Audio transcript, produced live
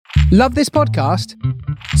Love this podcast?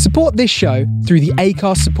 Support this show through the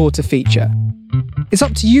Acast supporter feature. It's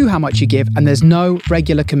up to you how much you give, and there's no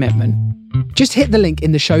regular commitment. Just hit the link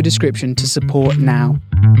in the show description to support now.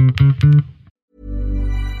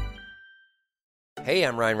 Hey,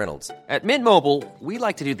 I'm Ryan Reynolds. At Mint Mobile, we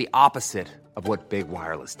like to do the opposite of what Big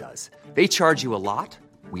Wireless does. They charge you a lot,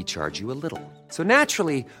 we charge you a little. So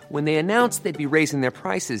naturally, when they announced they'd be raising their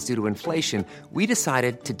prices due to inflation, we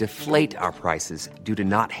decided to deflate our prices due to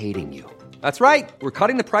not hating you. That's right. We're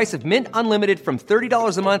cutting the price of Mint Unlimited from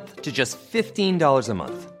 $30 a month to just $15 a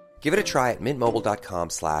month. Give it a try at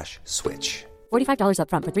mintmobile.com/switch. $45 up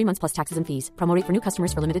front for 3 months plus taxes and fees. Promo rate for new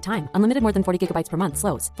customers for limited time. Unlimited more than 40 gigabytes per month.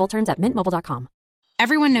 Slows full terms at mintmobile.com.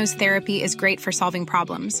 Everyone knows therapy is great for solving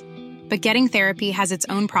problems. But getting therapy has its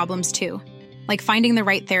own problems too. Like finding the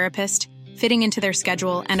right therapist, fitting into their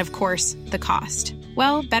schedule, and of course, the cost.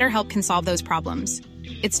 Well, BetterHelp can solve those problems.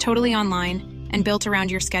 It's totally online and built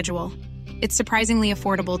around your schedule. It's surprisingly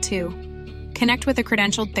affordable too. Connect with a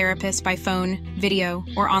credentialed therapist by phone, video,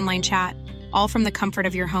 or online chat, all from the comfort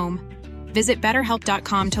of your home. Visit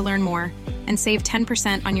BetterHelp.com to learn more and save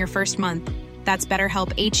 10% on your first month. That's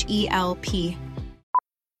BetterHelp, H-E-L-P.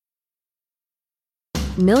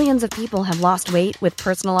 Millions of people have lost weight with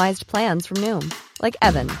personalized plans from Noom. Like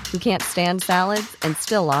Evan, who can't stand salads and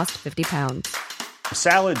still lost 50 pounds.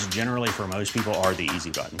 Salads generally for most people are the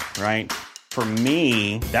easy button, right? For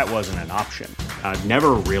me, that wasn't an option. I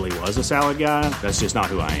never really was a salad guy. That's just not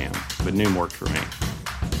who I am. But Noom worked for me.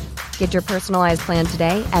 Get your personalized plan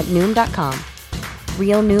today at Noom.com.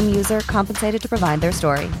 Real Noom user compensated to provide their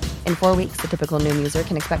story. In 4 weeks, the typical Noom user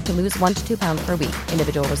can expect to lose 1 to 2 pounds per week.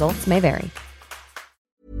 Individual results may vary.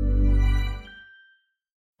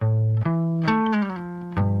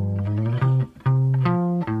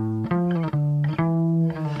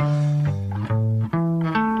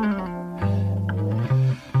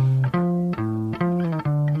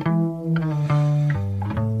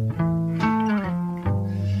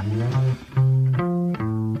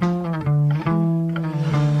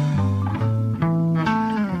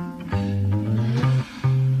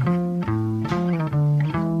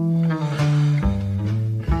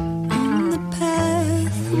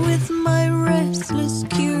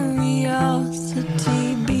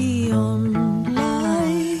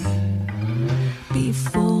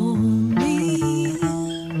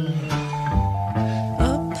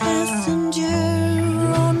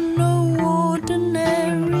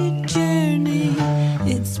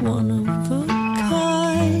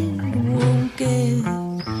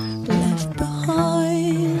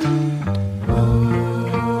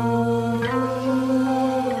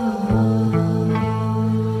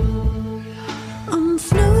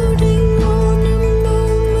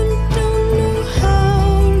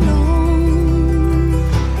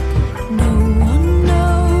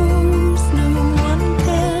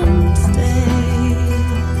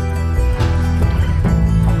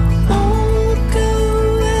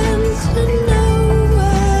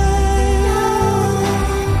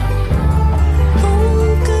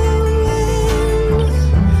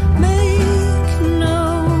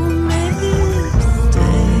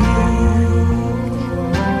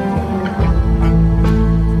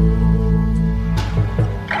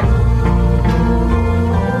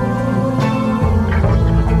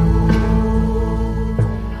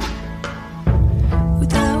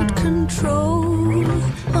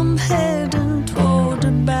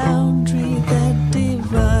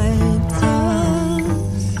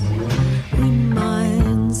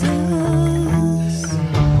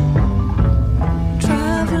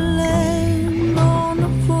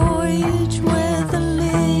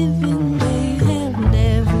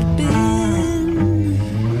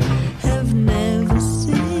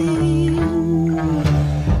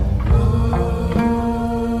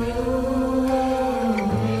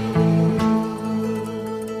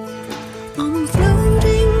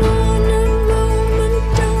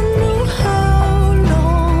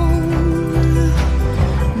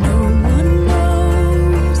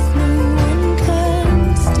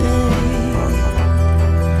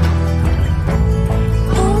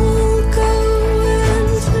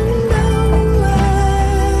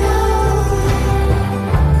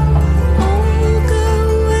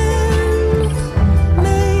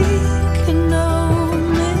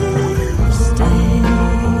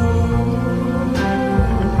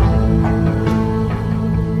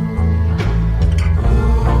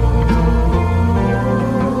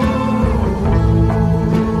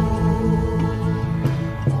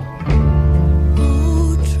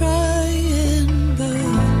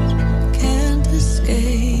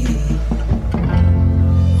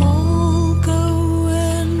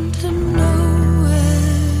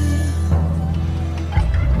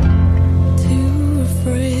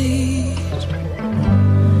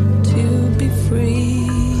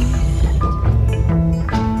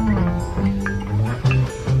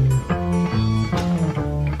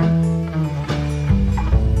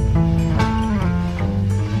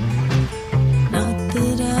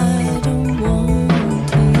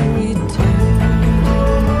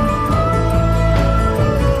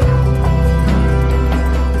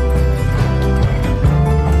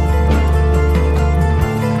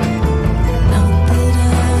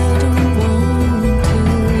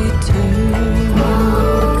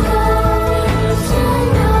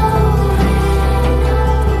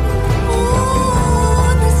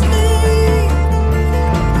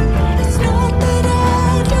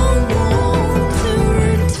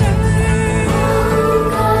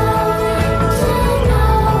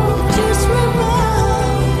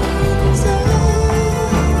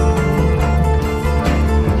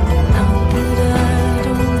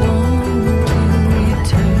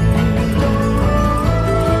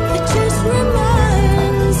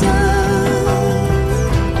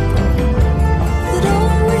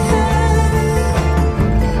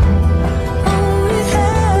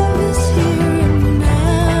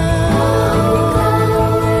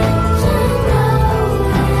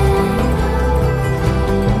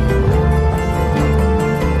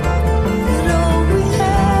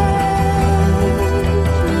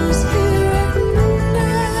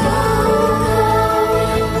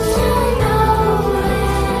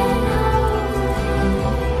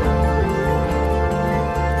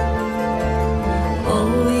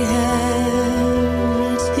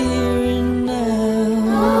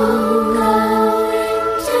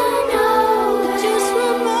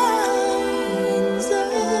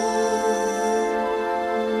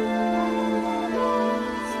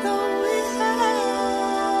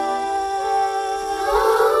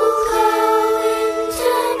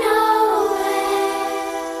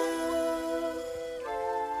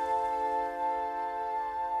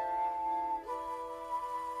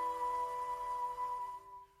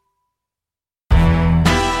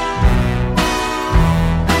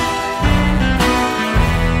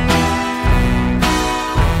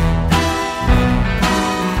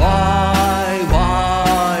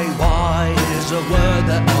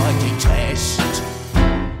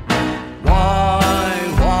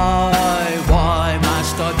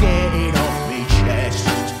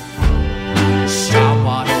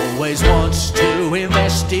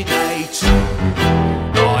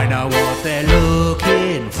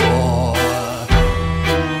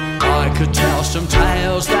 some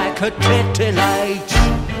tales that could titillate,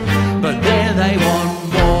 but then they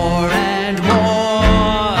want more and more.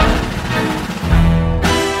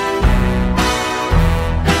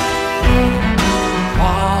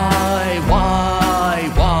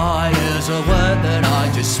 Why is a word that I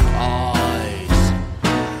despise?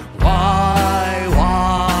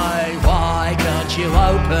 Why can't you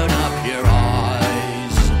open up your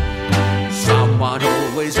eyes? Someone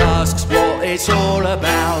always asks what it's all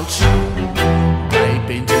about. They've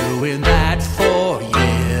been doing that for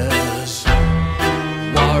years.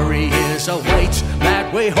 Worry is a weight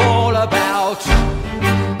that we haul about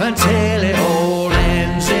until it all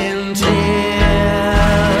ends in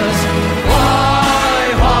tears. Why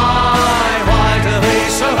do we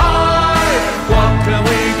survive? What can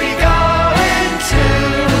we be going to?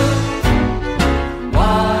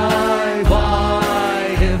 Why,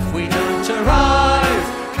 if we don't arrive,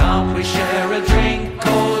 can't we share a drink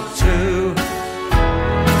or two?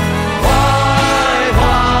 Why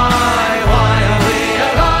are we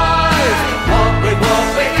alive? What with what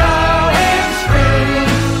we're going through?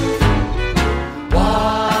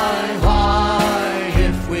 Why,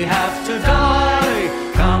 if we have to die,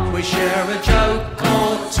 can't we share a joke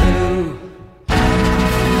or two?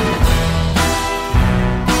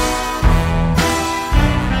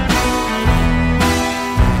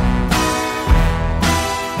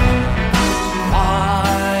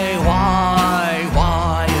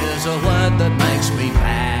 Why is a word that makes me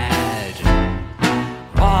mad?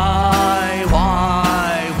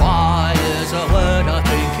 Why is a word I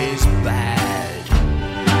think is bad?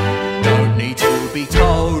 Don't need to be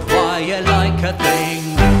told why you like a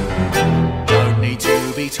thing. Don't need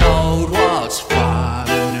to be told what's fun.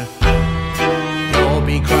 You'll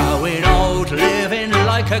be growing old, living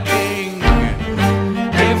like a king,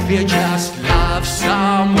 if you just love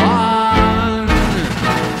someone.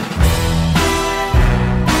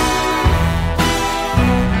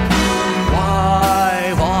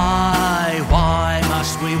 Why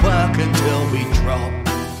must we work until we drop?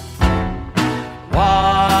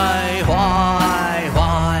 Why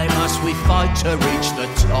must we fight to reach the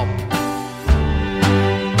top?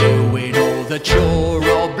 Doing all that you're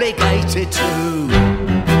obligated to,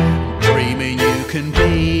 dreaming you can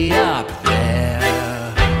be up there.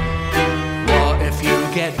 What if you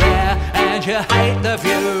get there and you hate the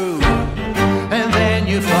view, and then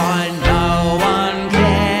you find no one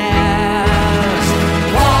cares?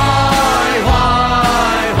 Why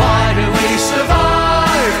do we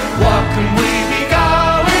survive? What can we be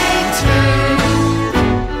going to?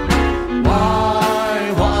 Why,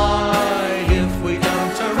 if we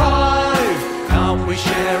don't arrive, can't we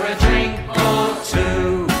share a drink or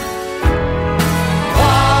two?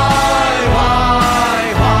 Why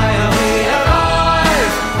are we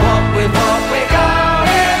alive? What with what we're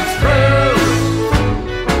going through?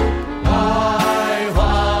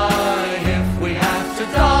 Why, if we have to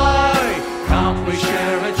die, can't we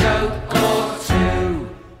share a joke or two?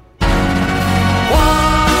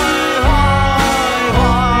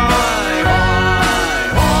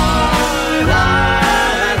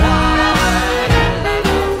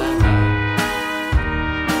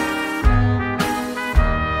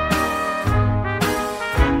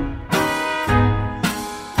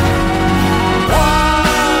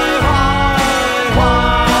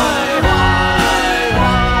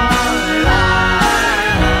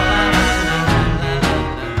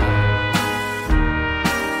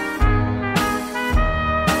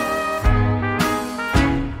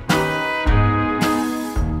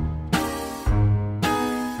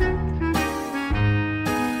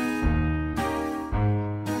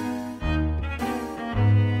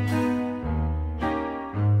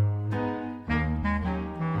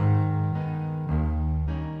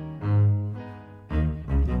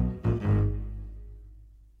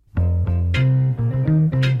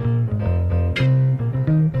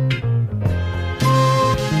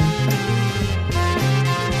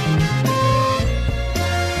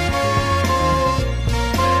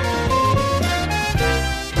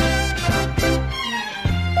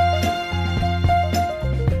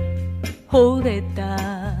惚れた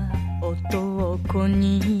男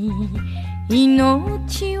に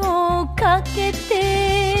命をかけ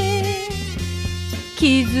て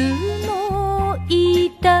傷の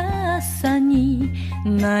痛さに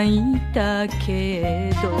泣いた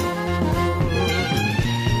けど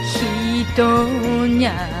人に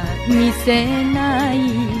ゃ見せない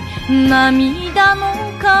涙の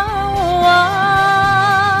顔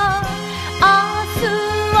は明日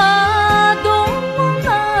はどうな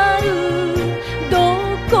るど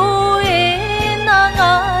こへ流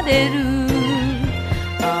れる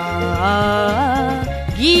ああ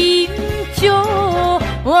銀蝶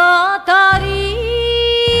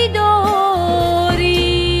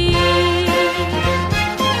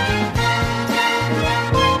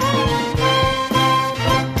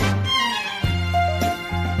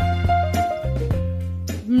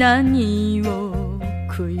何を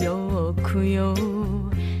くよくよ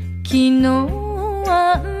昨日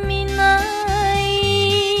は見な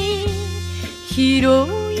い広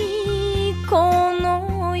いこ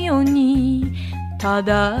の世にた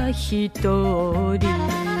だ一人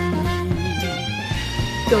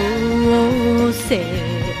どうせ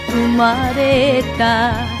生まれ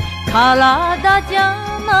た体じ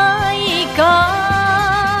ゃないか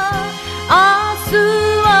明日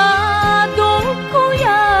はどこ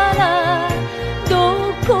やら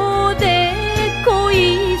どこで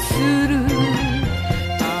恋する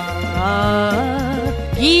あ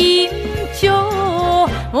あ銀蝶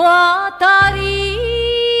渡り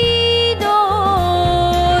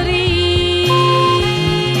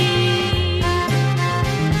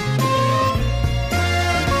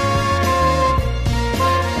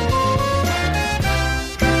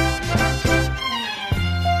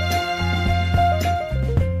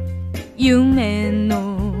夢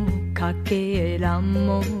のかけら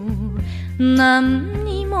も何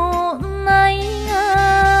にもない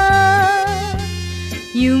が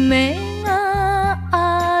夢が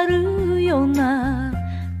あるような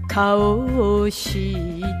顔をし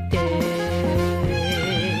て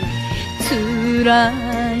辛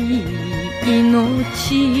い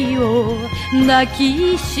命を抱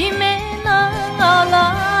きしめながら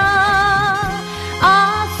明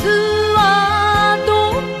日はど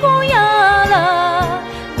こやら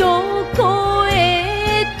どこ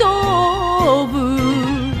へ飛ぶ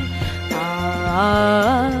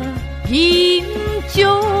ああ銀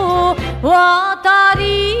蝶渡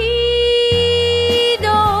り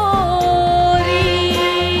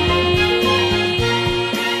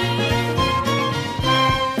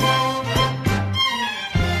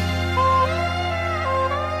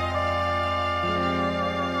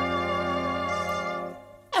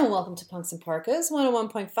And welcome to Punks and Parkas,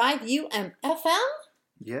 101.5 UMFM.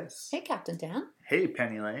 Yes. Hey, Captain Dan. Hey,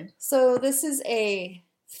 Penny Lane. So this is a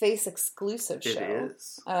Face exclusive show. It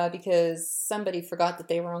is. Because somebody forgot that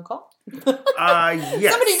they were on call. Yes.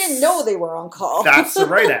 Somebody didn't know they were on call. That's the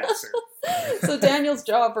right answer. So Daniel's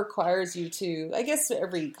job requires you to, I guess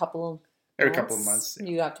every couple of months,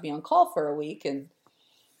 you have to be on call for a week, and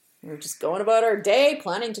we were just going about our day,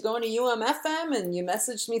 planning to go into UMFM, and you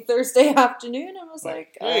messaged me Thursday afternoon, and was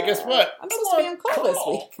like, hey, guess what? I'm supposed to be on call this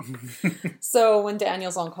week. So when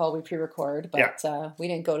Daniel's on call, we pre-record, but we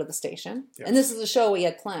didn't go to the station. Yes. And this is a show we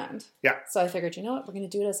had planned. Yeah. So I figured, you know what, we're going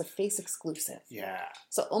to do it as a Face exclusive. Yeah.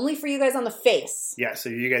 So only for you guys on the Face. Yeah, so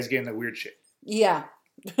you guys getting the weird shit. Yeah.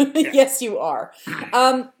 Yes, you are.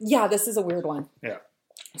 Yeah, this is a weird one. Yeah.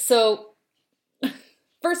 So...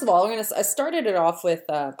 First of all, I started it off with,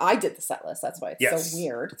 I did the set list. That's why it's so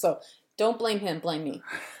weird. So don't blame him, blame me.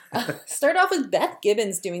 Start off with Beth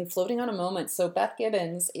Gibbons doing Floating on a Moment. So Beth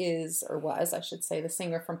Gibbons is, or was, I should say, the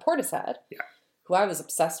singer from Portishead, who I was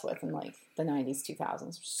obsessed with in like the 90s,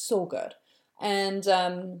 2000s. So good. And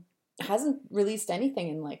hasn't released anything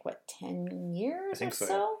in like, 10 years I think or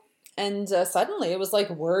so? And suddenly it was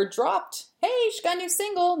like, word dropped. Hey, she got a new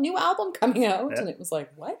single, new album coming out. Yep. And it was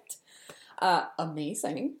like, what?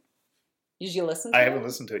 Amazing. Did you listen to it? I haven't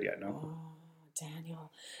listened to it yet, no. Oh,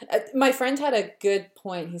 Daniel. My friend had a good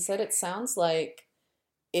point. He said it sounds like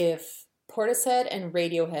if Portishead and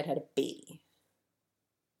Radiohead had a baby.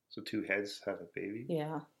 So two heads have a baby?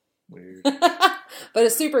 Yeah. Weird. But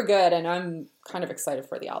it's super good, and I'm kind of excited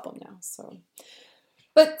for the album now. So,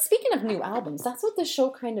 but speaking of new albums, that's what this show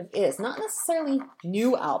kind of is. Not necessarily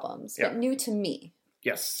new albums, but new to me.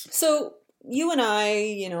 Yes. So... You and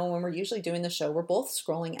I, when we're usually doing the show, we're both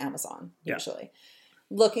scrolling Amazon, usually.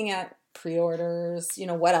 Looking at pre-orders,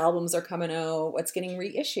 what albums are coming out, what's getting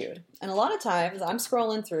reissued. And a lot of times I'm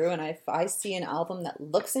scrolling through and if I see an album that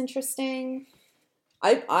looks interesting,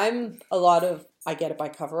 I get it by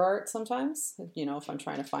cover art sometimes, if I'm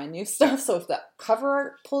trying to find new stuff. So if that cover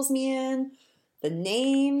art pulls me in, the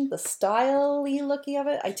name, the style-y looky of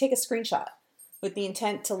it, I take a screenshot with the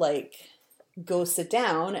intent to go sit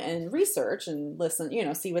down and research and listen,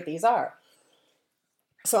 see what these are.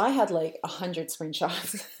 So I had 100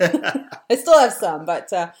 screenshots. I still have some,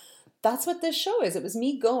 but that's what this show is. It was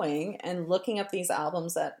me going and looking up these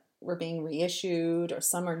albums that were being reissued or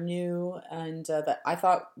some are new and that I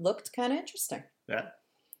thought looked kind of interesting. Yeah.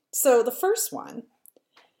 So the first one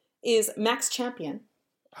is Max Champion.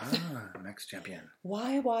 Max Champion.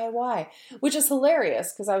 Why? Which is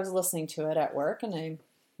hilarious because I was listening to it at work and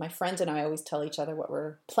my friend and I always tell each other what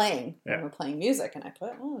we're playing when we're playing music. And I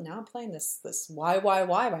put, now I'm playing this Why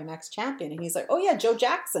by Max Champion. And he's like, oh yeah, Joe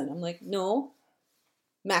Jackson. I'm like, no,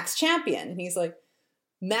 Max Champion. And he's like,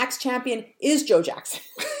 Max Champion is Joe Jackson.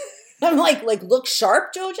 I'm like, look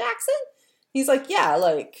sharp, Joe Jackson? He's like, yeah,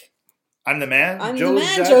 like... I'm the man, I'm Joe the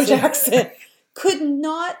man, Jackson. Joe Jackson. Could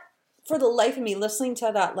not, for the life of me, listening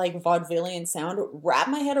to that like vaudevillian sound, wrap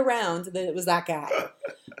my head around that it was that guy.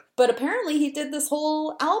 But apparently he did this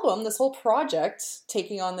whole album, this whole project,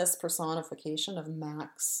 taking on this personification of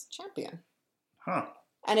Max Champion. Huh.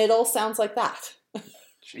 And it all sounds like that.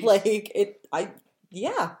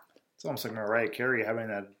 Yeah. It's almost like Mariah Carey having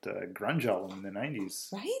that grunge album in the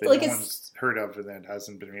 90s. Right? That Like no it's one's heard of and that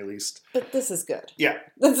hasn't been released. But this is good. Yeah.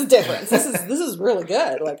 That's the difference. This is really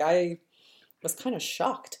good. Like I was kind of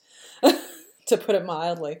shocked, to put it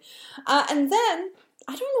mildly. And then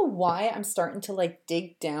I don't know why I'm starting to like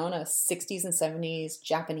dig down a 60s and 70s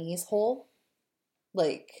Japanese hole.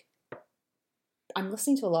 Like I'm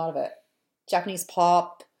listening to a lot of it. Japanese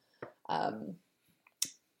pop.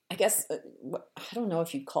 I guess, I don't know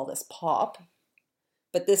if you'd call this pop,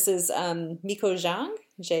 but this is Miko Zhang,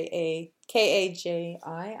 Jakai.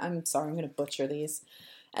 I'm sorry, I'm going to butcher these.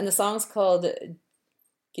 And the song's called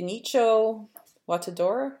Genicho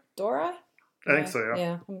Watadora? I think so, yeah.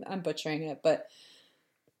 Yeah, I'm butchering it, but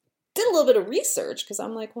did a little bit of research because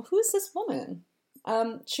I'm like, well, who is this woman?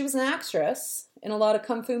 She was an actress in a lot of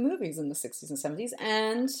kung fu movies in the 60s and 70s,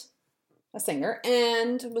 and a singer,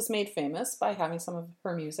 and was made famous by having some of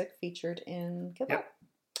her music featured in Kill Bill. Yep.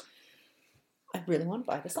 I really want to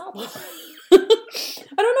buy this album. I don't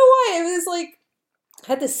know why. It was like,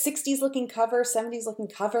 had this 60s looking cover, 70s looking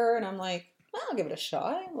cover, and I'm like, well, I'll give it a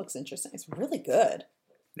shot. It looks interesting. It's really good.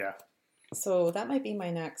 Yeah. So that might be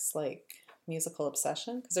my next like musical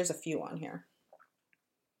obsession, because there's a few on here.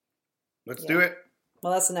 Let's do it.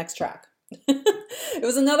 Well, that's the next track. It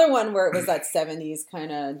was another one where it was that 70s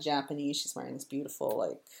kind of Japanese. She's wearing this beautiful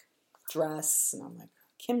like dress, and I'm like,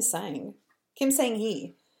 Kim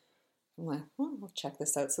Sang-hee. I'm like, well, we'll check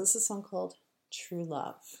this out. So this is a song called True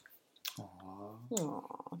Love.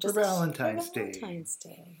 Aww. For Valentine's Day. Valentine's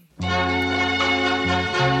Day.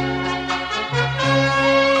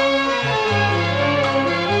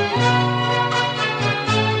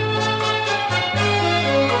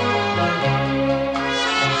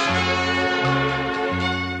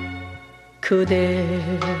 그대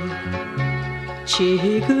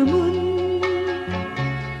지금은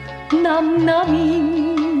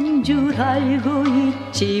남남인 줄 알고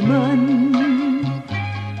있지만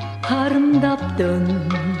아름답던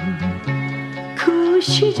그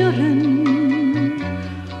시절은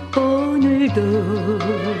오늘도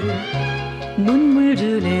눈물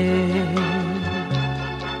주네.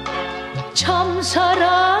 참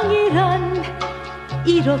사랑이란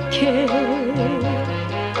이렇게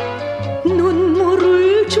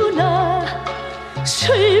눈물을 주나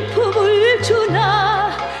슬픔을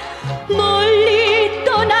주나 멀리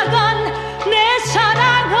떠나간 내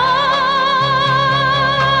사랑아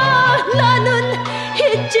나는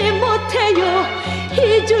잊지 못해요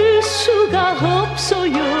잊을 수가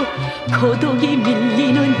없어요 고독이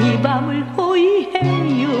밀리는 이 밤을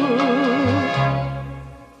호위해요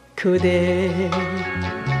그대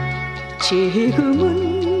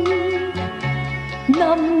지금은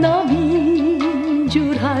남남인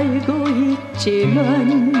줄 알고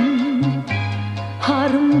있지만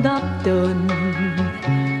아름답던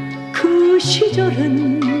그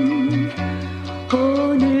시절은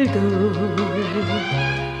오늘도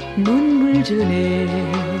눈물 주네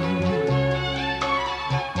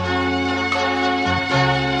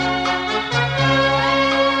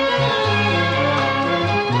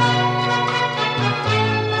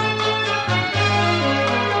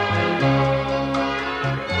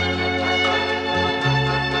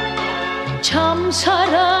참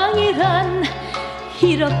사랑이란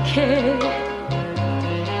이렇게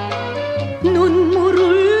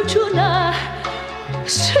눈물을 주나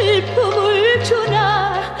슬픔을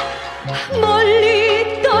주나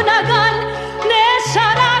멀리 떠나간 내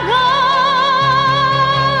사랑아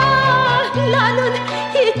나는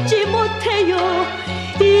잊지 못해요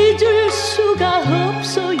잊을 수가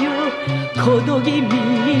없어요 고독이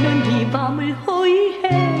밀리는 이 밤을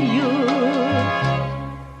호위해요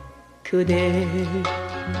그대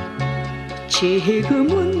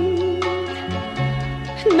지금은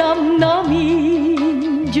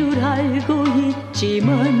남남인 줄 알고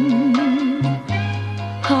있지만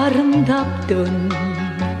아름답던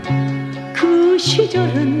그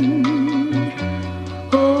시절은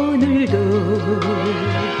오늘도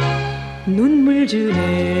눈물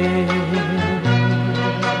주네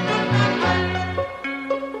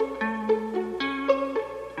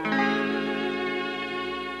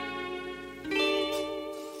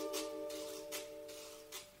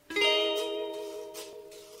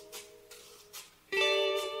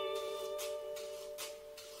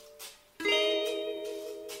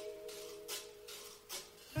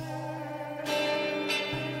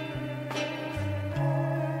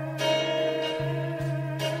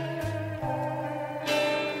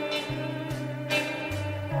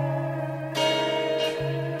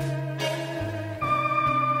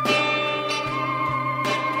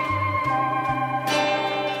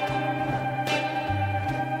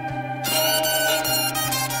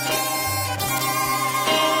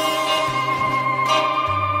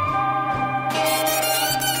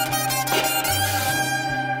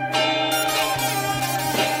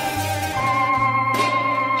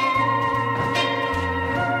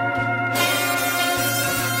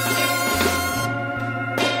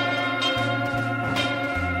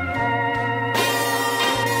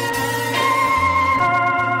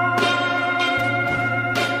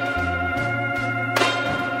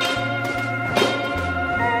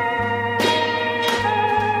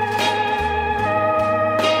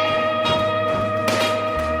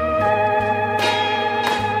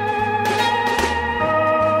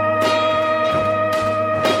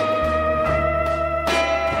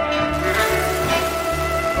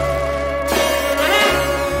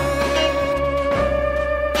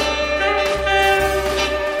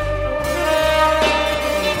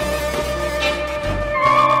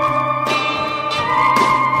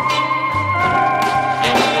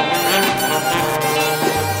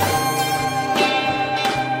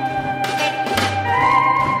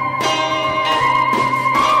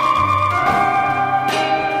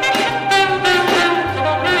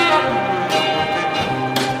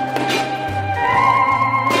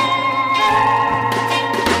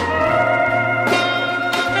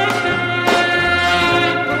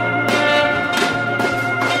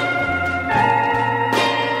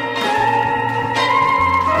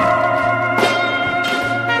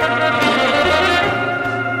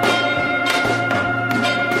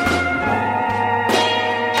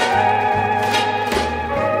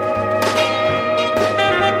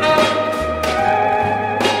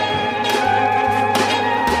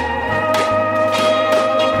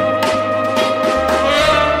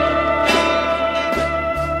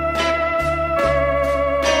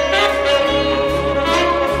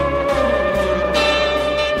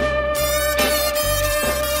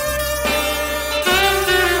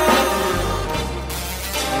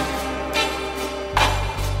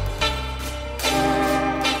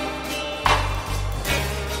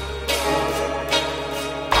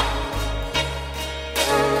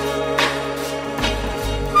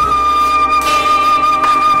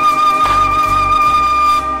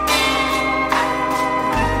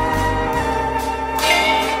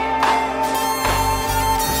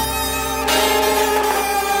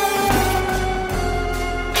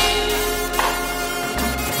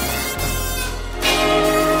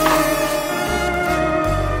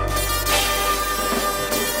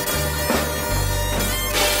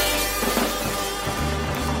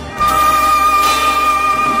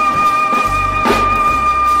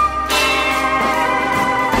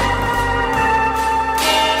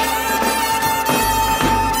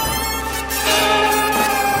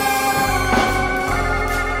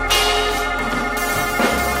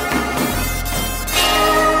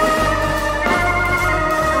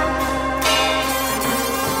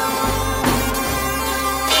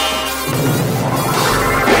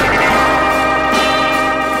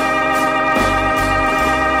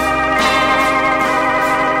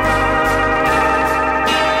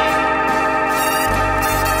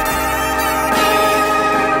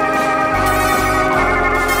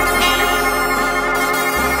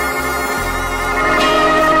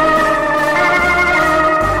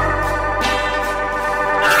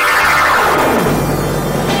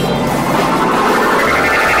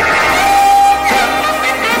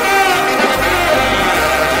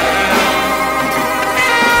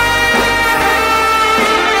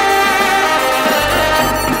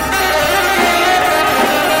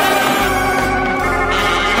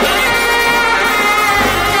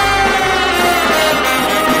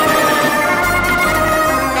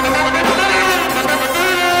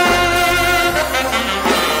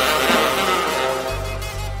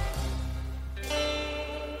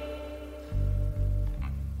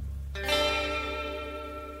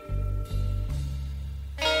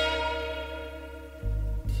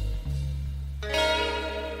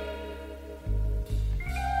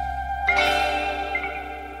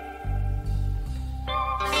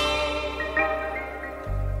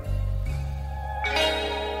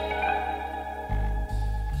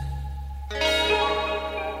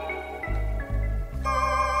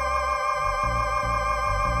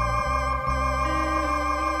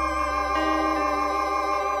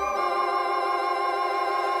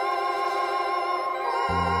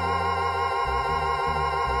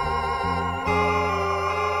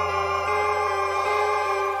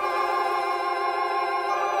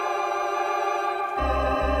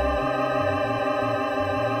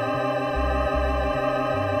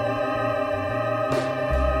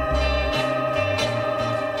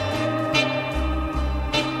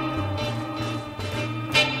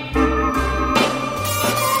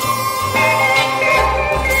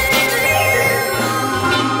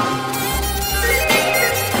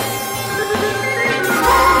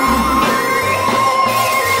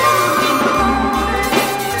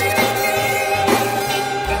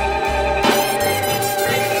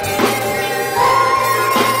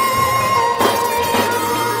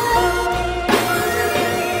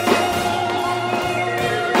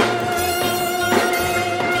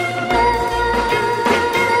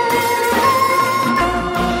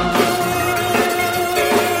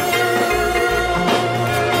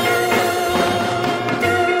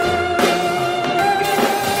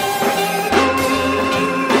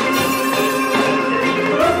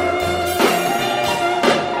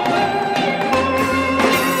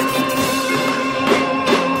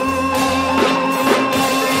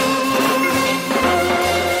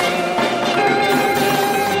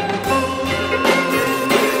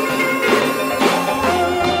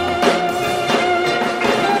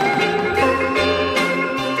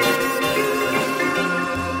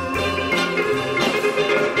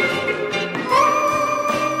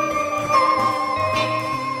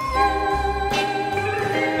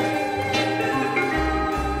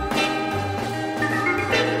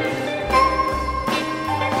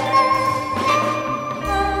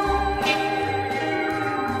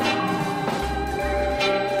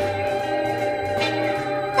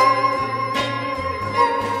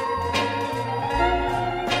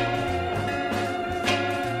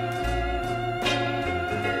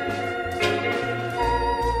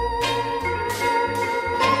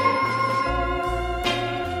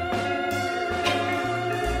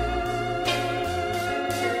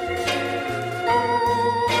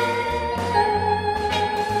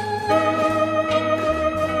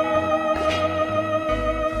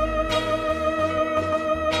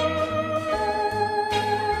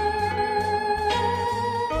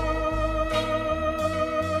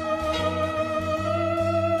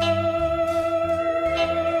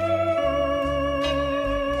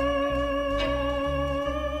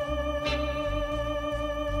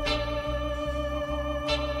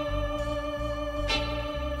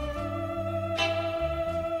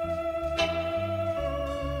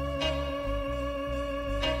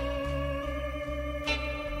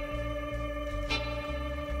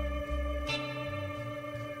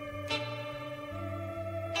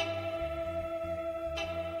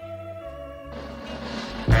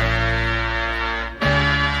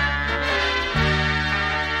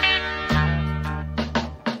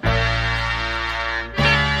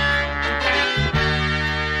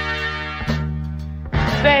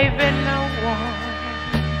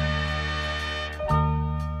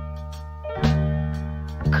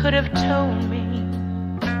told me?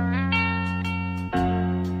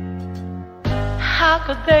 How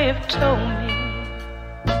could they have told me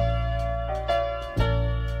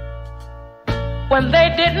when they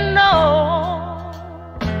didn't know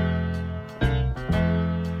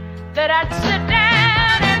that I'd sit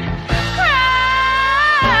down and cry,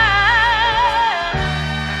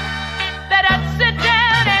 that I'd sit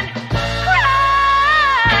down and cry,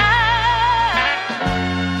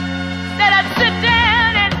 that I'd sit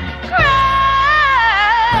down and cry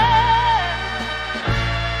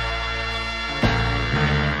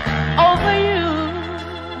over you.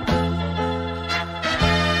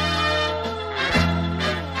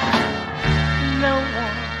 No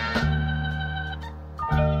one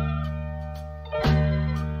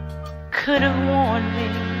could have warned me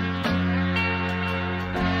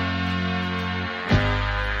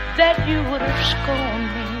that you would have scorned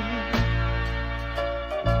me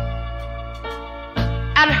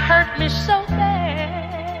and hurt me so bad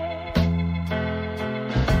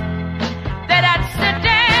that I'd sit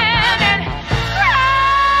down and cry,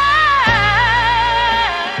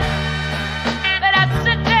 that I'd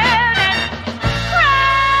sit down and cry,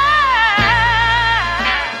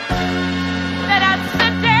 that I'd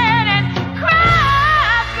sit down and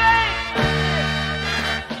cry, baby,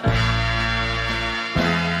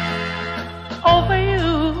 over you.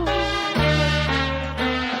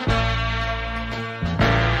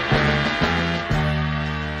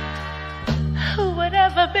 Who would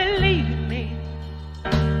ever believe me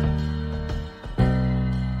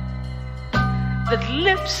that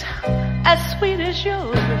lips as sweet as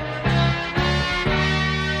yours,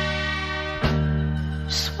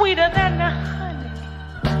 sweeter than the honey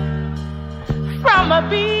from a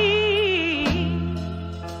bee,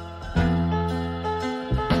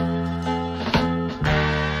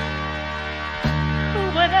 who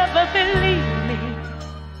would ever believe me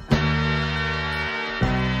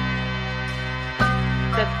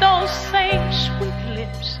that those same sweet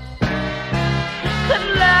lips could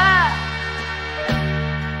lie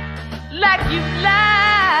like you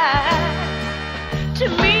lied to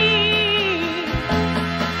me.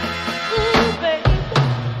 Ooh, baby,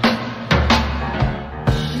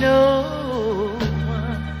 no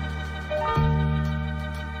one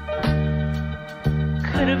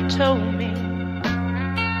could have told me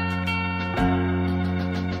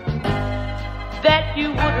that you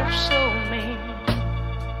would have sold me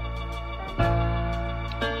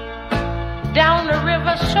down the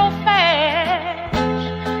river so fast.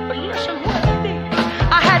 But listen what I did.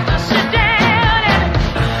 I had to sit down and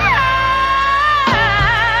cry.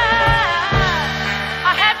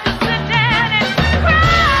 I had to sit down and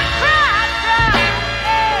cry, cry, cry.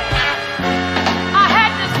 I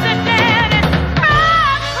had to sit down and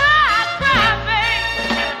cry, cry, cry,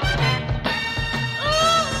 baby.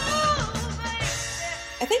 Ooh, baby.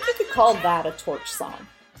 I think you could call that a torch song.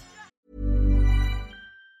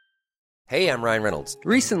 Hey, I'm Ryan Reynolds.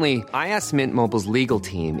 Recently, I asked Mint Mobile's legal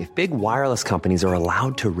team if big wireless companies are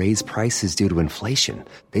allowed to raise prices due to inflation.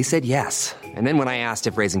 They said yes. And then when I asked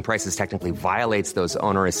if raising prices technically violates those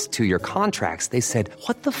onerous 2-year contracts, they said,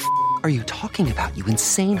 "What the f*** are you talking about, you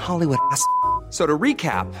insane Hollywood ass?" So to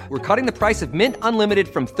recap, we're cutting the price of Mint Unlimited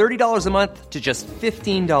from $30 a month to just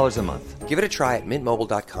 $15 a month. Give it a try at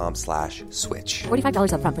mintmobile.com/switch.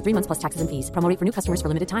 $45 up front for 3 months plus taxes and fees. Promo rate for new customers for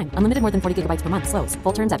limited time. Unlimited more than 40 gigabytes per month. Slows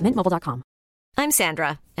full terms at mintmobile.com. I'm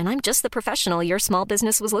Sandra, and I'm just the professional your small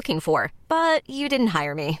business was looking for. But you didn't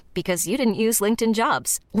hire me because you didn't use LinkedIn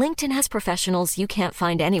Jobs. LinkedIn has professionals you can't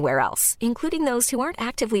find anywhere else, including those who aren't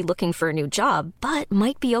actively looking for a new job, but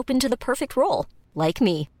might be open to the perfect role, like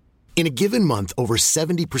me. In a given month, over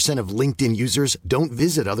 70% of LinkedIn users don't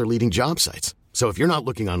visit other leading job sites. So if you're not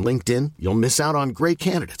looking on LinkedIn, you'll miss out on great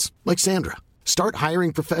candidates like Sandra. Start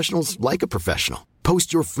hiring professionals like a professional.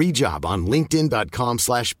 Post your free job on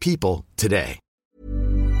linkedin.com/people today.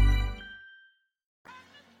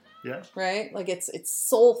 Yeah. Right? Like it's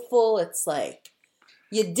soulful. It's like,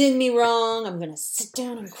 you did me wrong. I'm gonna sit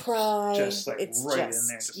down and cry. Just like it's right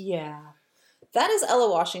just, in there. yeah. That is Ella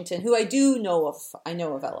Washington, who I do know of. I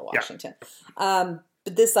know of Ella Washington. Yeah.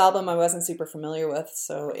 But this album I wasn't super familiar with,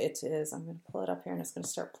 so it is. I'm going to pull it up here and it's going to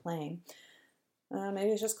start playing.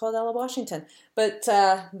 Maybe it's just called Ella Washington. But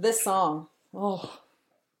this song,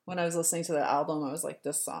 when I was listening to the album, I was like,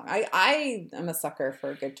 this song. I am a sucker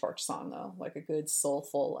for a good torch song, though. Like a good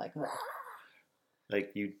soulful,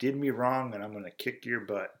 like, you did me wrong and I'm going to kick your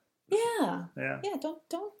butt. Yeah. Yeah. Yeah,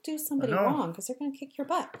 don't do somebody wrong because they're going to kick your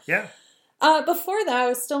butt. Yeah. Before that, I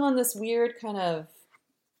was still on this weird kind of,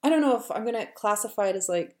 I don't know if I'm going to classify it as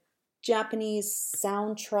like Japanese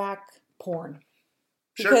soundtrack porn.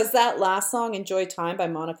 Because that last song, Enjoy Time by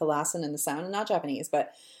Monica Lassen and the Sound, not Japanese,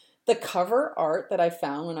 but the cover art that I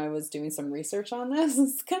found when I was doing some research on this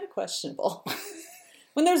is kind of questionable.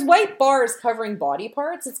 When there's white bars covering body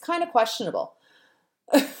parts, it's kind of questionable.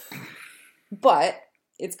 But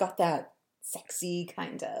it's got that sexy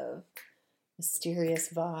kind of mysterious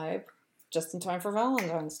vibe just in time for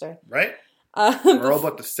Valentine's Day. Right? We're all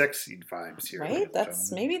about the sexy vibes here. Right?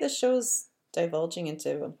 That's maybe the show's divulging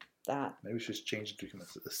into that. Maybe we should just change it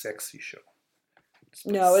to the sexy show.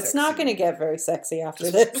 No, it's not going to get very sexy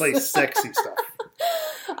after this. Play sexy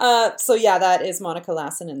stuff. So yeah, that is Monica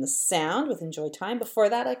Lassen and the Sound with Enjoy Time. Before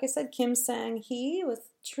that, like I said, Kim Sang-hee with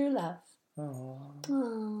True Love.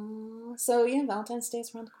 Aww. So yeah, Valentine's Day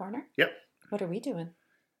is around the corner. Yep. What are we doing?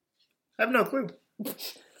 I have no clue.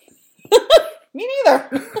 Me neither.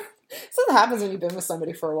 So that happens when you've been with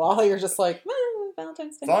somebody for a while. You're just like,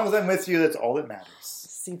 Valentine's Day. As long as I'm with you, that's all that matters.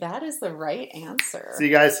 See, that is the right answer. See,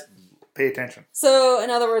 guys, pay attention. So, in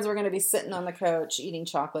other words, we're going to be sitting on the couch, eating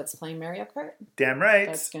chocolates, playing Mario Kart. Damn right.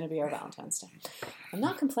 That's going to be our Valentine's Day. I'm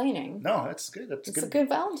not complaining. No, that's good. It's a good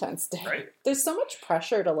Valentine's Day. Right. There's so much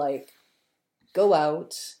pressure to, like, go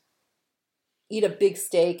out, eat a big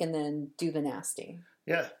steak, and then do the nasty.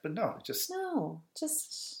 Yeah, but no, just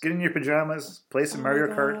get in your pajamas, play some Mario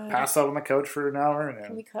Kart, pass out on the couch for an hour, and then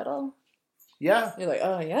can we cuddle? Yeah. You're like,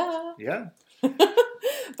 oh yeah. Yeah.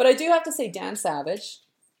 But I do have to say, Dan Savage,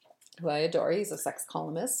 who I adore, he's a sex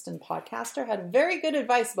columnist and podcaster, had very good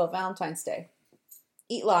advice about Valentine's Day.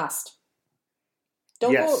 Eat last.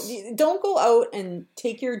 Don't go out and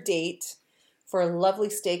take your date for a lovely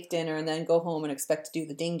steak dinner and then go home and expect to do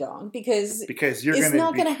the ding dong because it's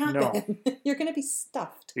not going to happen. No. You're going to be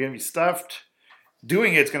stuffed. You're going to be stuffed.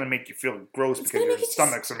 Doing it's going to make you feel gross because your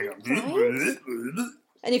stomach's going to go. Right?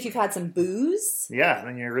 And if you've had some booze,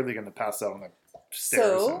 then you're really going to pass out on the stairs.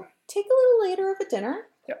 So take a little later of a dinner.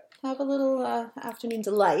 Yep. Have a little afternoon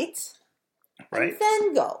delight. Right. And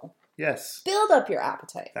then go. Yes. Build up your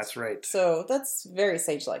appetite. That's right. So that's very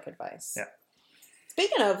sage-like advice. Yeah.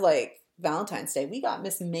 Speaking of like Valentine's Day, we got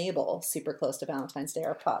Miss Mabel super close to Valentine's Day,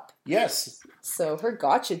 our pup. Yes. So her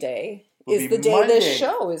gotcha day is the Monday. day this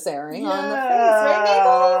show is airing on the face, right,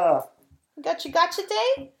 Mabel? Gotcha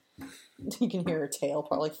day? You can hear her tail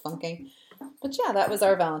probably funking. But yeah, that was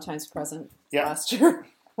our Valentine's present last year.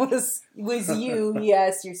 was you.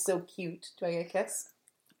 Yes, you're so cute. Do I get a kiss?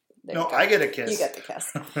 No, I get a kiss. You get the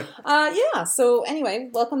kiss. Yeah, so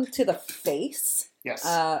anyway, welcome to The Face. Yes.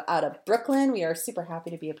 Out of Brooklyn. We are super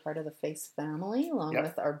happy to be a part of the Face family, along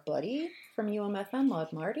with our buddy from UMFM,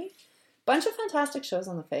 Maud Marty. Bunch of fantastic shows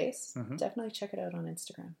on the Face. Mm-hmm. Definitely check it out on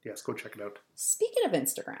Instagram. Yes, go check it out. Speaking of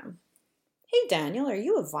Instagram, hey Daniel, are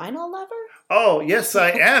you a vinyl lover? Oh, yes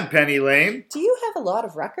I am, Penny Lane. Do you have a lot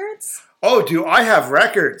of records? Oh, do I have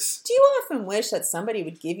records? Do you often wish that somebody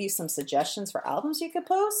would give you some suggestions for albums you could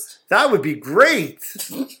post? That would be great.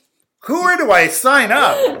 Where do I sign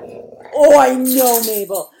up? Oh, I know,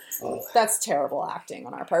 Mabel. That's terrible acting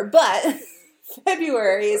on our part, but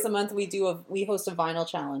February is the month we host a vinyl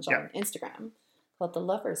challenge on Instagram called the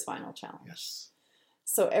Lovers Vinyl Challenge. Yes.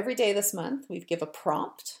 So every day this month we give a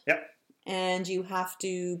prompt. Yep. And you have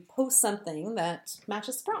to post something that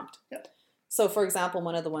matches the prompt. Yep. So for example,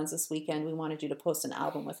 one of the ones this weekend, we wanted you to post an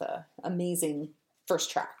album with an amazing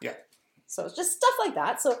first track. Yeah. So it's just stuff like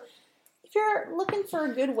that. So if you're looking for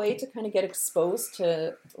a good way to kind of get exposed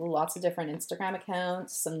to lots of different Instagram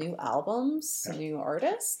accounts, some new albums, some new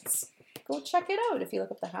artists, go check it out. If you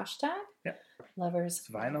look up the hashtag, Lovers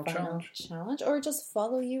Vinyl Challenge, or just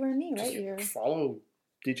follow you or me, right? Follow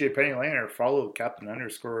DJ Penny Lane or follow Captain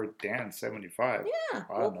 _Dan75. Yeah.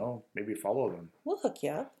 I don't know. Maybe follow them. We'll hook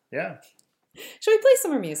you up. Yeah. Should we play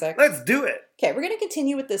some more music? Let's do it. Okay, we're going to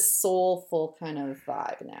continue with this soulful kind of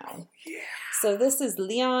vibe now. Oh, yeah. So this is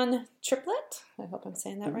Leon Triplet. I hope I'm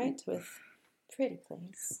saying that right. With Pretty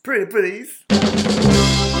Please. Pretty Please. Pretty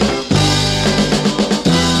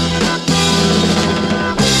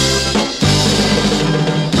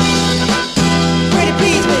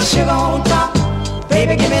please with sugar on top.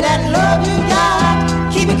 Baby, give me that love you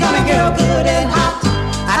got. Keep it coming, girl, good and hot.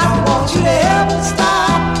 I don't want you to ever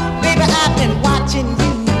stop. Baby, I've been watching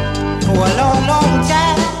you for a long, long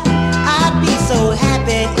time. I'd be so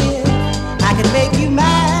happy if I could make you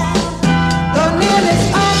mine. The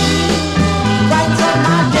nearest of you brighten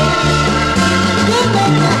my day. You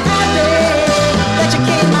make me happy that you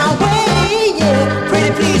came my way, yeah.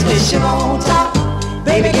 Pretty please with sugar on top.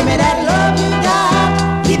 Baby, give me that love you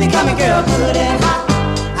got. Keep it coming, girl, good and hot.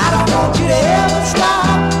 I don't want you to ever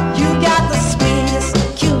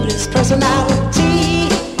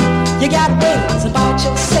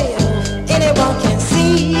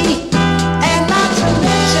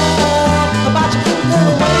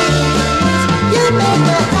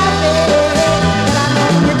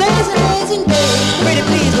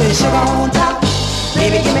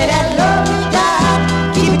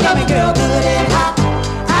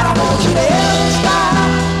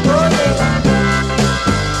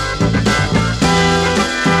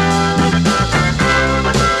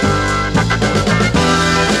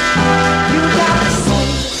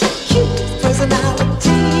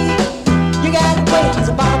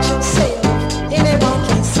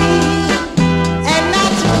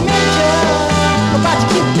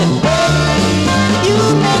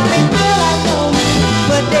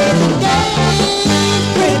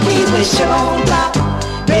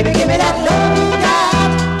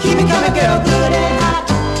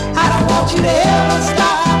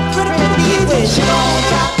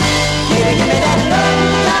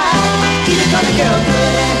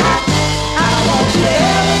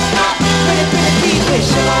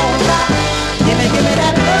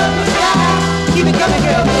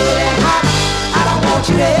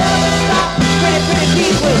to ever stop. Pretty, pretty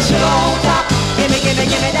please with sugar on top. Give me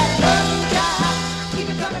that love you got. Keep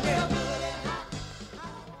it coming real good and hot.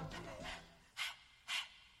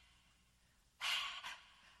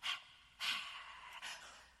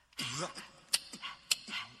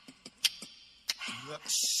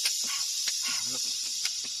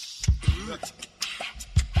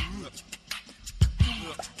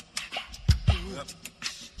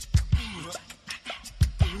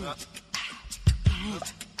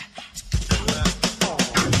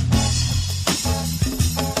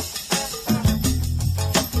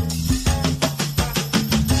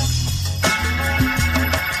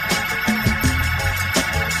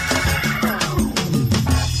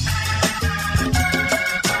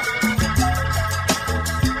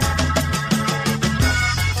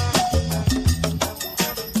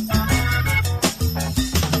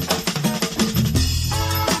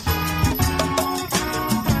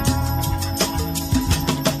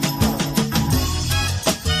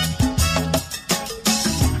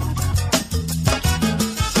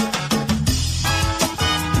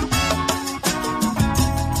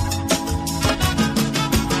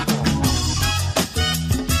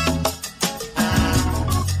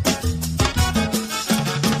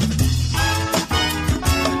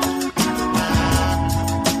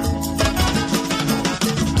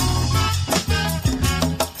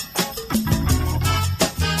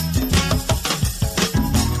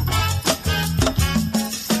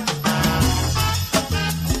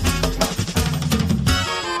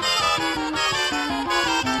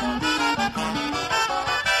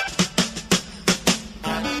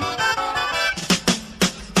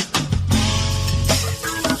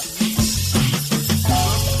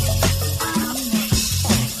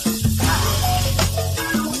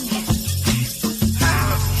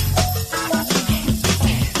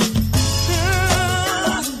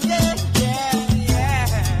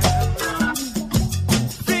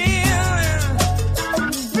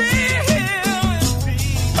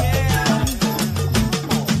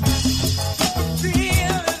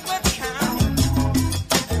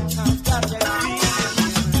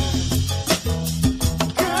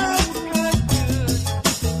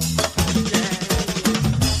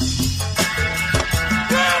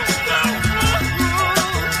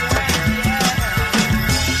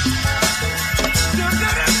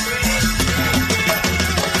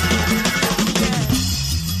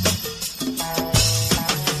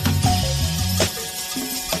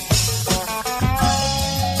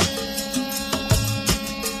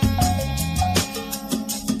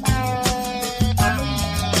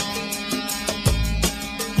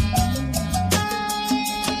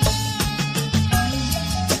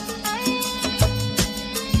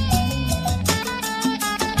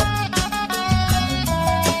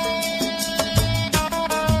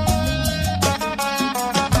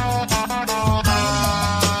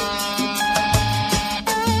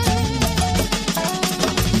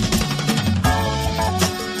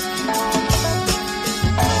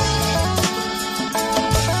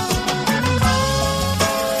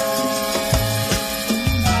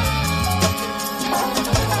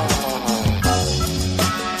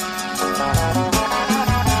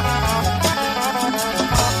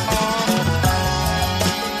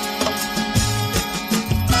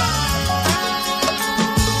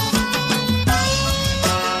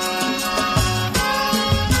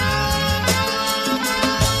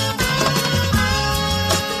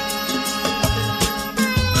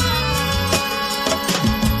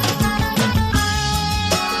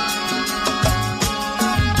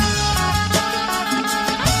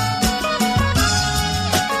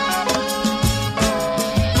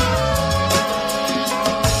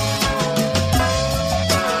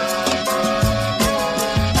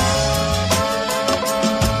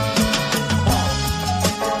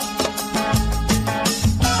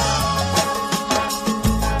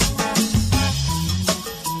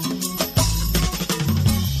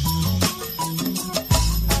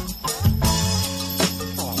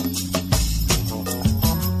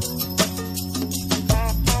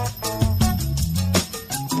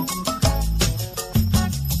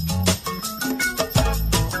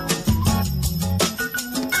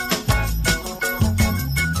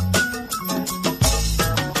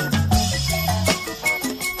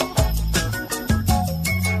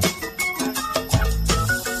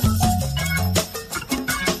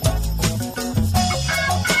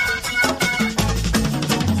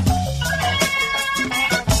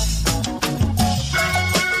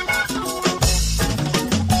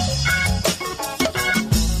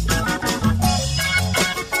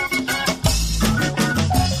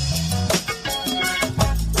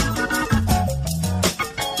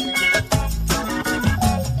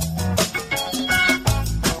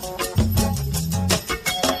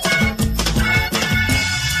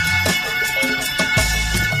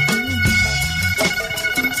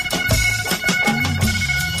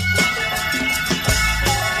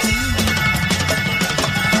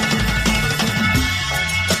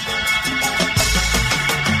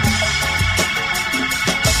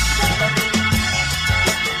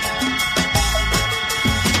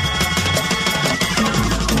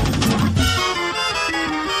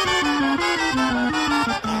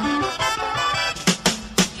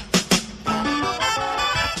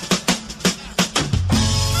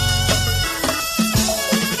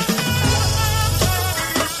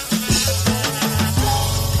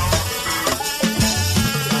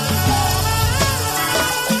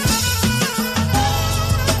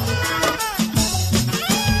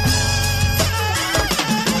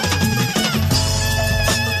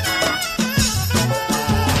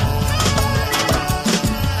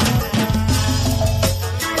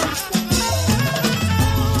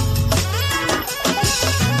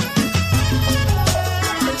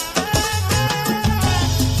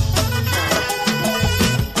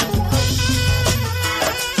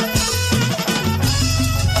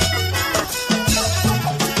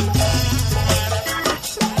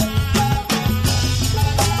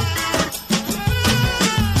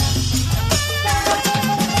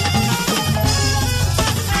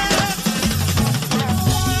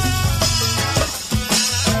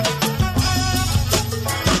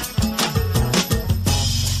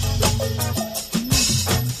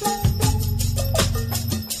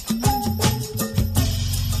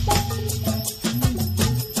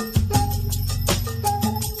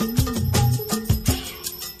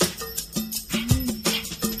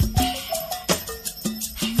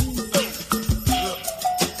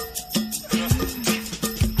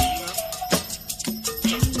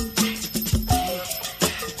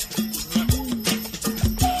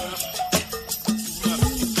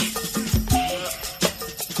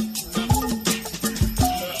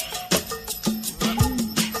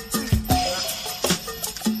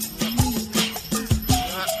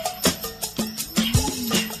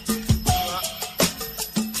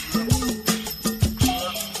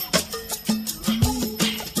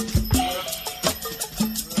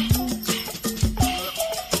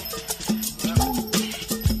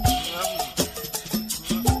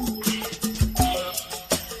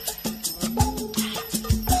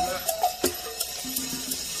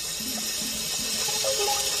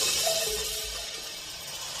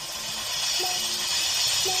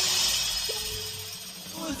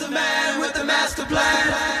 the man with the master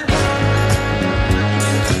plan?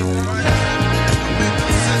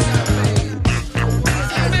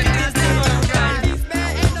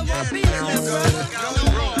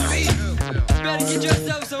 Better get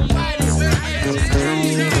yourself some white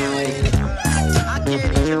I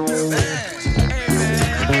can't eat your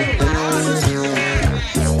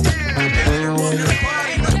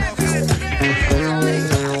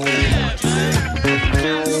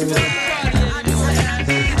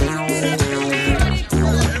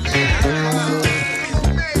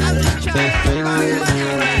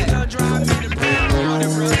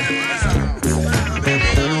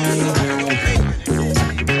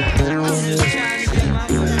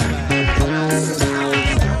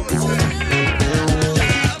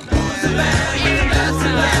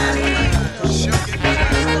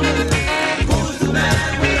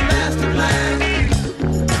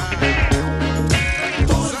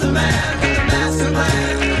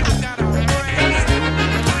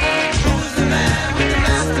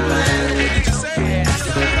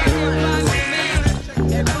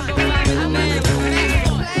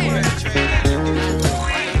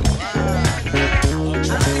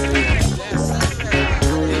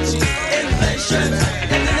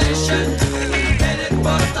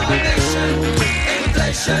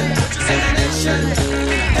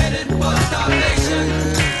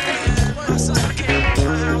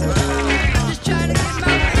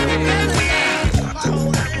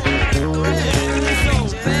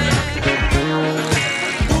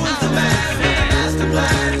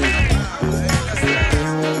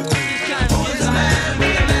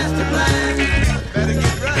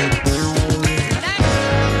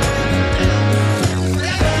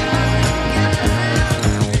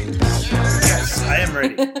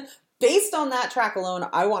Based on that track alone,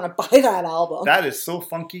 I want to buy that album. That is so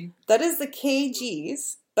funky. That is the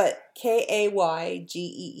KGs, but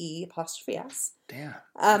KAYGEE''S. Damn.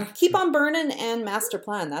 Keep on Burning and Master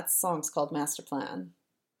Plan. That song's called Master Plan.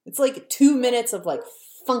 It's like 2 minutes of like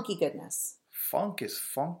funky goodness. Funk is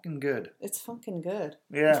funkin' good. It's funkin' good.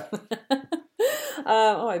 Yeah.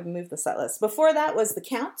 I moved the set list. Before that was The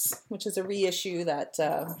Counts, which is a reissue that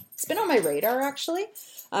it's been on my radar, actually.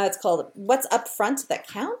 It's called What's Up Front That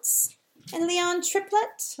Counts. And Leon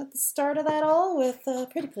Triplet at the start of that all with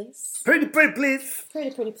Pretty Please. Pretty Please.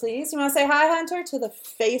 Pretty Please. You want to say hi, Hunter, to the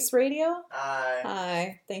Face Radio? Hi.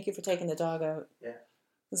 Hi. Thank you for taking the dog out. Yeah.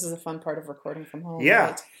 This is a fun part of recording from home.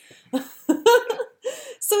 Yeah. Right?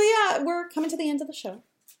 So yeah, we're coming to the end of the show.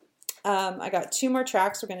 I got 2 more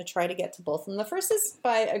tracks. We're going to try to get to both of them. The first is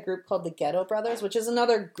by a group called the Ghetto Brothers, which is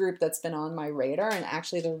another group that's been on my radar. And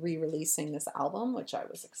actually they're re-releasing this album, which I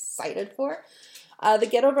was excited for. The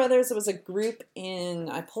Ghetto Brothers was a group in...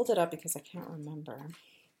 I pulled it up because I can't remember.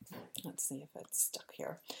 Let's see if it's stuck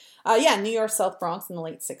here. New York, South Bronx in the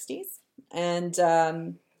late 60s. And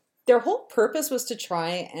their whole purpose was to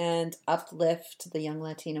try and uplift the young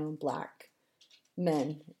Latino and Black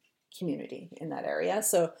men community in that area.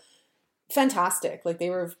 So fantastic. Like,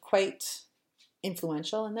 they were quite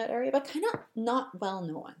influential in that area, but kind of not well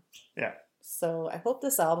known. Yeah. So I hope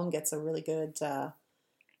this album gets a really good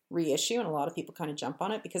reissue, and a lot of people kind of jump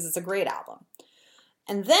on it because it's a great album.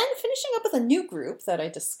 And then finishing up with a new group that I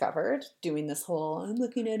discovered doing this whole, I'm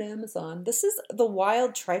looking at Amazon. This is the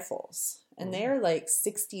Wild Trifles, and they're like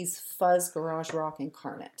 60s fuzz garage rock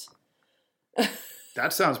incarnate.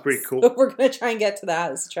 That sounds pretty cool. So we're going to try and get to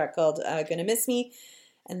that. It's a track called Gonna Miss Me.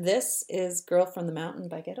 And this is Girl from the Mountain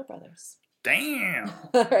by Ghetto Brothers. Damn.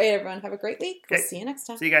 All right, everyone. Have a great week. Okay. We'll see you next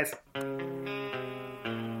time. See you guys.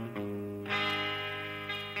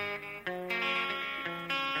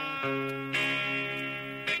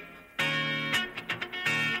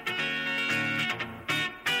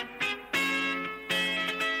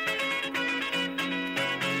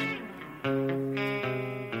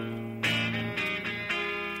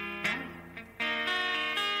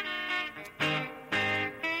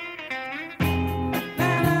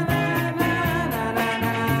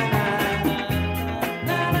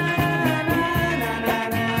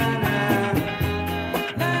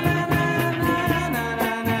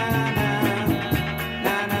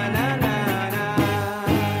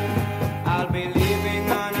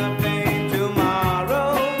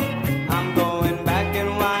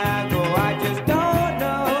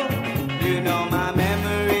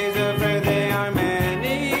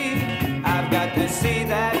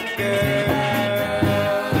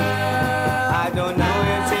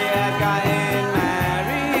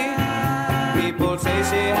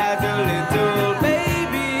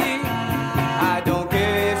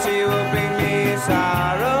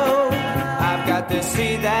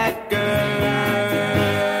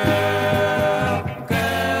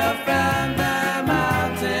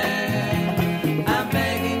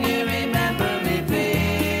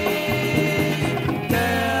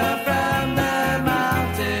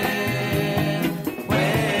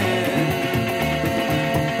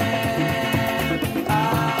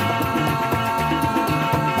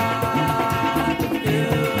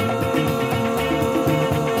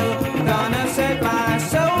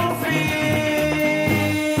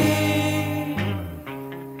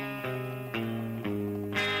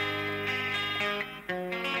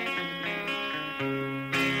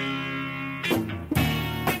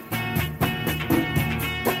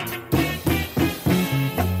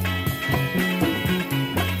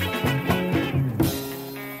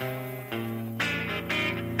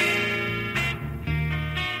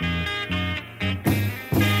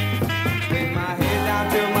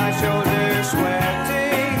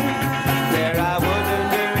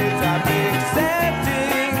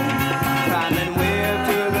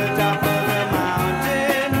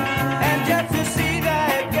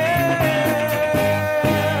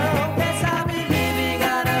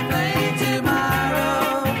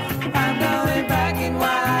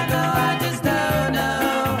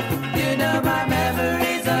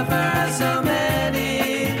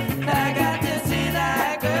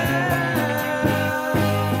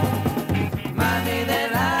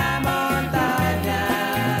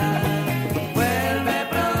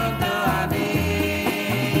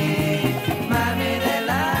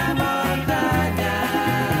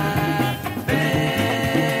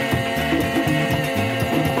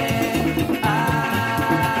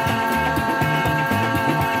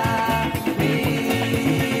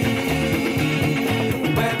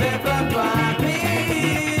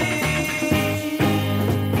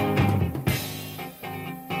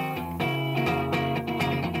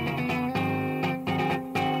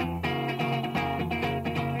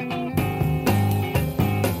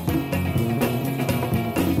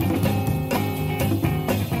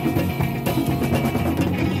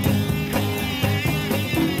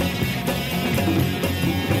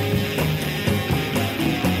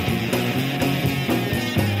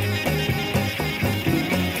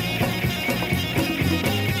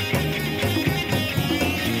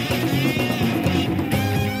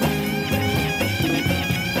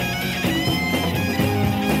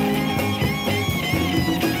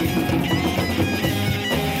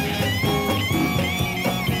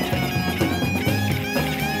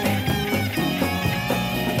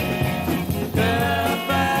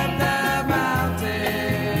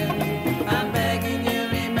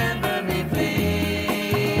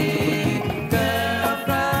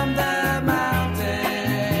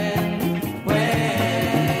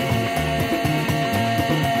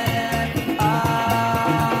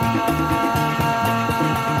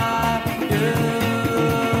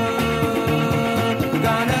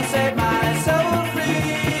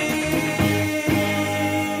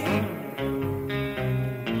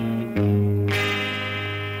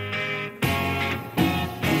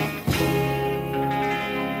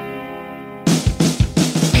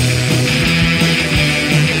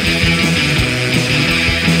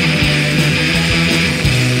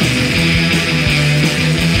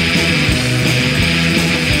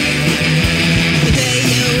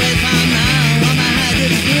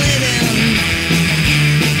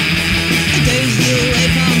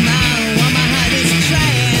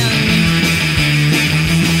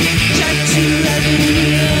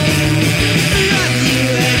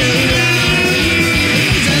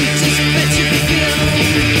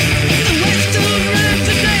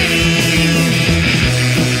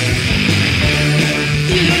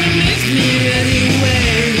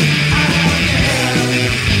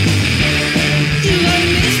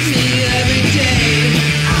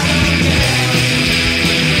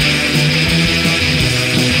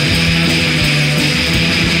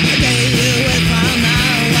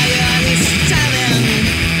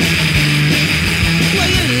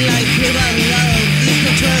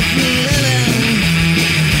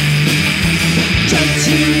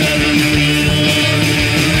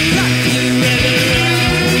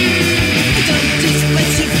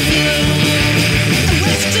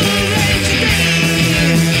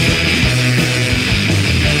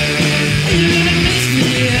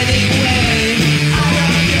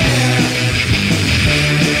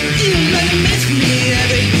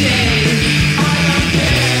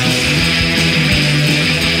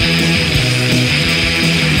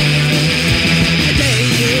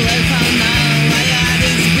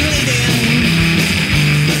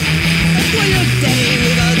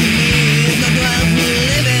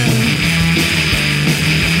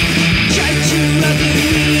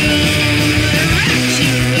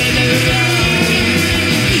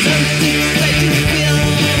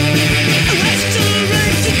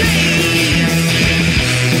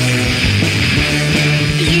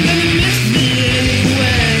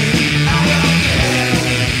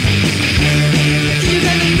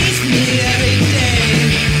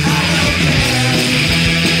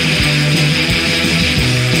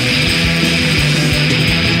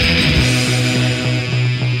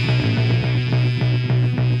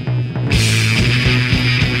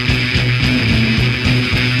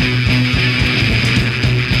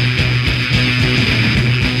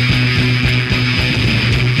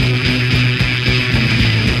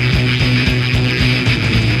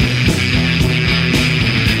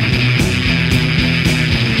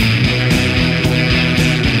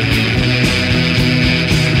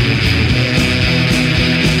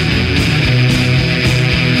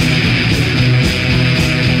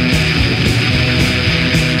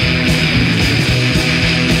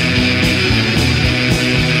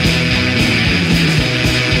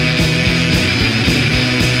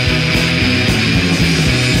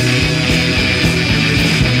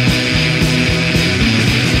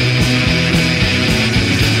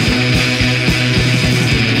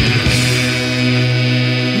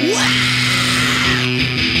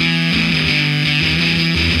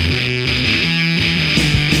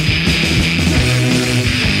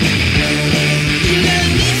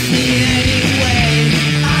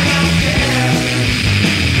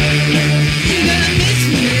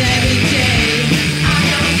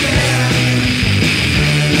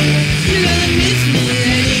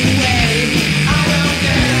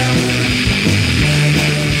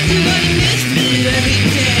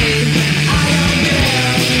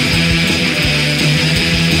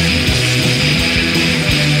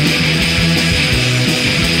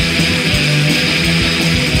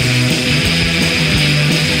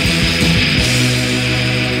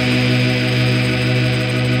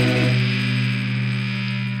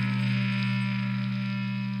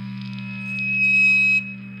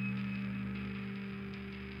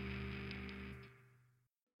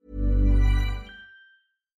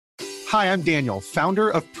 Hi, I'm Daniel, founder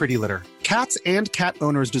of Pretty Litter. Cats and cat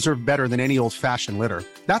owners deserve better than any old-fashioned litter.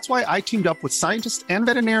 That's why I teamed up with scientists and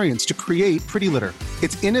veterinarians to create Pretty Litter.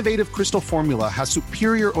 Its innovative crystal formula has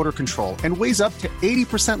superior odor control and weighs up to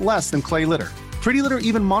 80% less than clay litter. Pretty Litter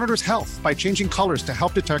even monitors health by changing colors to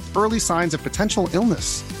help detect early signs of potential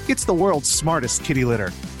illness. It's the world's smartest kitty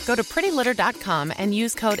litter. Go to prettylitter.com and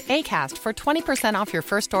use code ACAST for 20% off your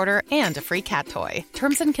first order and a free cat toy.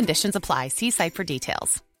 Terms and conditions apply. See site for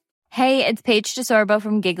details. Hey, it's Paige DeSorbo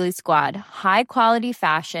from Giggly Squad. High quality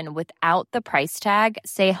fashion without the price tag.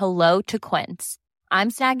 Say hello to Quince. I'm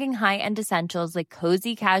snagging high-end essentials like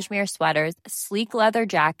cozy cashmere sweaters, sleek leather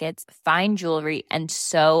jackets, fine jewelry, and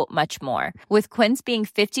so much more. With Quince being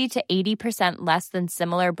 50 to 80% less than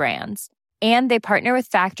similar brands. And they partner with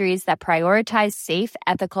factories that prioritize safe,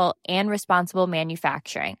 ethical, and responsible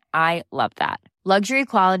manufacturing. I love that. Luxury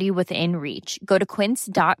quality within reach. Go to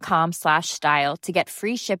quince.com/style to get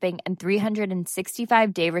free shipping and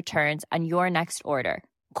 365-day returns on your next order.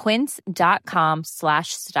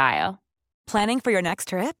 Quince.com/style. Planning for your next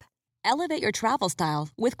trip? Elevate your travel style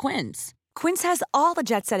with Quince. Quince has all the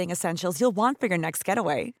jet-setting essentials you'll want for your next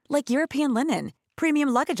getaway, like European linen, premium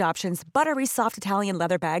luggage options, buttery soft Italian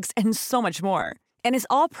leather bags, and so much more. And is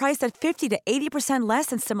all priced at 50 to 80% less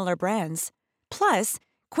than similar brands. Plus,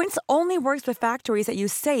 Quince only works with factories that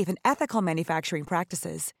use safe and ethical manufacturing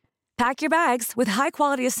practices. Pack your bags with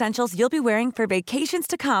high-quality essentials you'll be wearing for vacations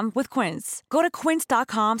to come with Quince. Go to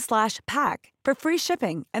quince.com/pack for free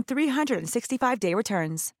shipping and 365-day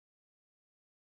returns.